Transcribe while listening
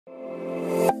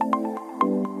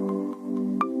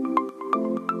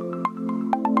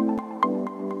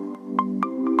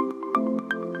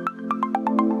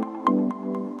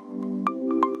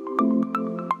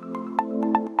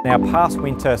Now, past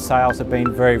winter sales have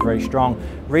been very, very strong.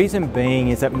 Reason being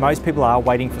is that most people are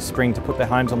waiting for spring to put their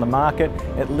homes on the market.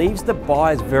 It leaves the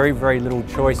buyers very, very little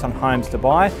choice on homes to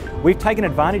buy. We've taken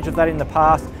advantage of that in the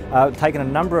past, taken a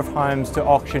number of homes to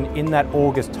auction in that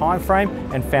August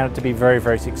timeframe and found it to be very,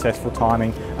 very successful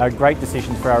timing. Great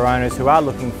decisions for our owners who are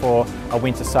looking for a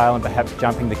winter sale and perhaps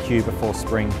jumping the queue before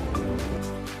spring.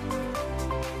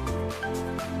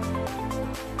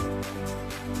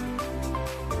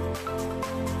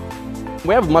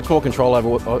 We have much more control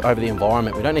over the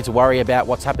environment. We don't need to worry about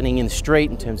what's happening in the street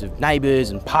in terms of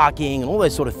neighbours and parking and all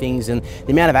those sort of things, and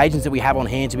the amount of agents that we have on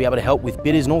hand to be able to help with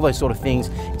bidders and all those sort of things.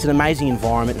 It's an amazing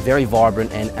environment, very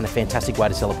vibrant, and a fantastic way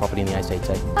to sell a property in the ACT.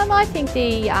 I think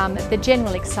the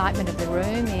general excitement of the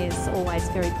room is always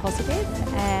very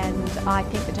positive, and I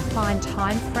think the defined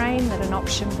time frame that an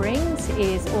auction brings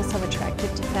is also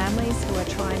attractive to families who are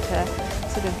trying to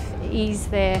sort of ease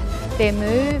their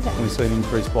move. We've seen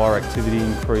increased buyer activity,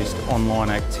 increased online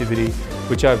activity,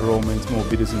 which overall means more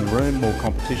bidders in the room, more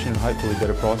competition and hopefully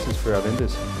better prices for our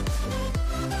vendors.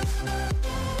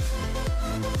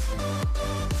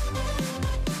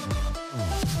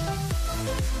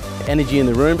 Energy in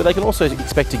the room, but they can also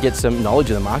expect to get some knowledge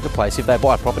of the marketplace. If they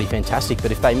buy a property, fantastic,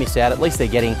 but if they miss out, at least they're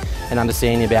getting an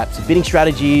understanding about some bidding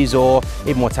strategies or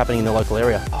even what's happening in the local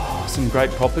area. Some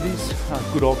great properties,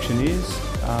 good auctioneers,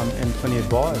 and plenty of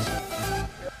buyers.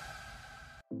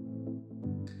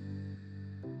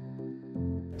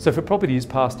 So if a property is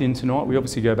passed in tonight, we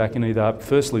obviously go back and either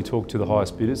firstly talk to the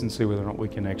highest bidders and see whether or not we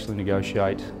can actually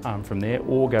negotiate from there,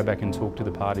 or go back and talk to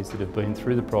the parties that have been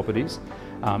through the properties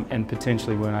and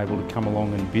potentially weren't able to come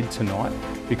along and bid tonight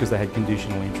because they had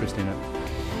conditional interest in it.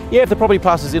 Yeah, if the property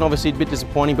passes in, obviously it's a bit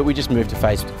disappointing, but we just moved to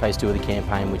phase 2 of the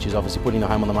campaign, which is obviously putting the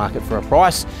home on the market for a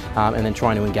price and then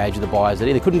trying to engage with the buyers that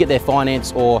either couldn't get their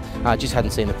finance or just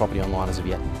hadn't seen the property online as of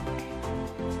yet.